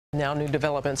Now new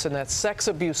developments in that sex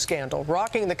abuse scandal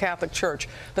rocking the Catholic Church.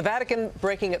 The Vatican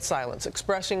breaking its silence,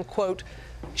 expressing, quote,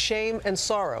 shame and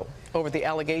sorrow over the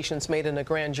allegations made in a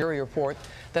grand jury report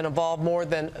that involved more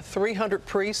than 300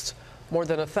 priests, more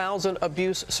than 1,000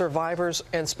 abuse survivors,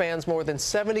 and spans more than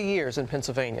 70 years in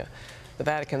Pennsylvania. The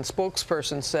Vatican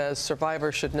spokesperson says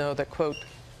survivors should know that, quote,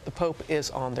 the Pope is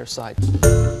on their side.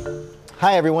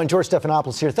 Hi everyone, George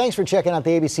Stephanopoulos here. Thanks for checking out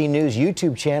the ABC News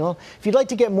YouTube channel. If you'd like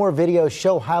to get more videos,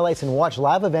 show highlights, and watch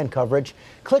live event coverage,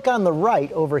 click on the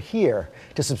right over here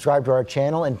to subscribe to our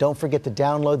channel, and don't forget to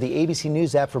download the ABC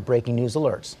News app for breaking news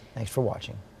alerts. Thanks for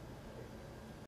watching.